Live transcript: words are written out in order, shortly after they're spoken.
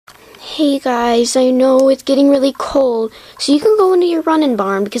Hey guys, I know it's getting really cold, so you can go into your running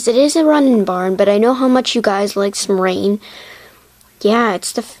barn because it is a running barn, but I know how much you guys like some rain. Yeah,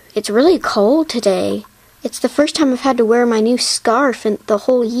 it's really cold today. It's the first time I've had to wear my new scarf in the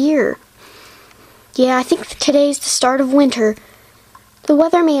whole year. Yeah, I think today's the start of winter. The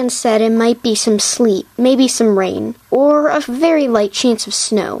weatherman said it might be some sleet, maybe some rain, or a very light chance of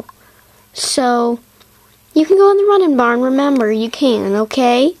snow. So, you can go in the running barn, remember, you can,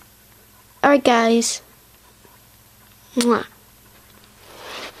 okay? Alright guys. Mwah.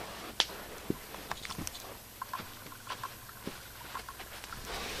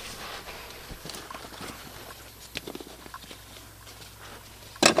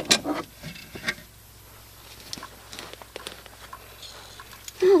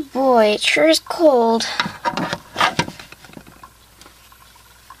 Oh boy, it sure is cold.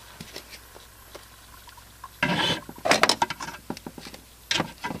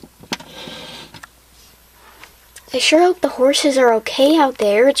 I sure hope the horses are okay out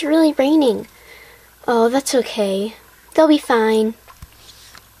there. It's really raining. Oh, that's okay. They'll be fine.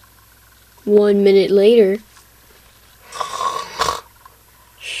 1 minute later.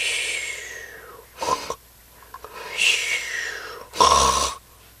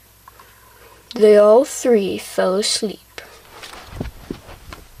 They all three fell asleep.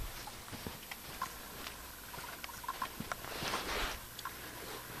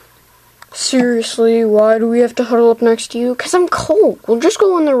 Seriously, why do we have to huddle up next to you? 'Cause I'm cold. We'll just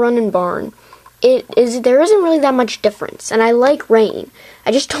go in the running barn. There isn't really that much difference, and I like rain.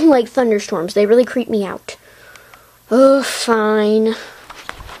 I just don't like thunderstorms. They really creep me out. Oh, fine.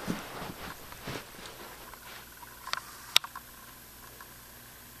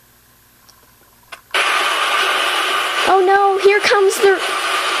 Oh no, here comes the...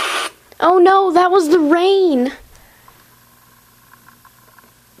 Oh no, that was the rain.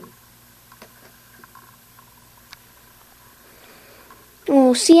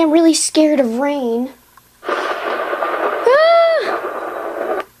 Oh, see, I'm really scared of rain. Ah!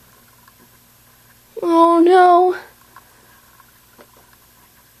 Oh no.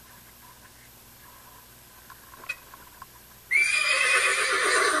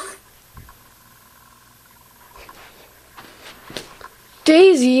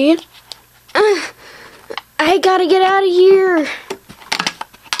 Daisy, I gotta get out of here.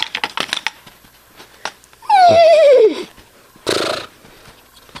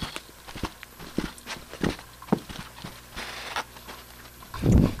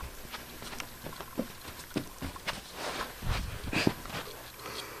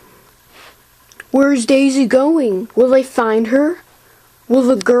 Where's Daisy going? Will they find her? Will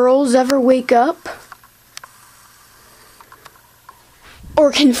the girls ever wake up?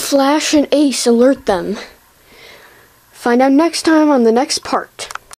 Or can Flash and Ace alert them? Find out next time on the next part.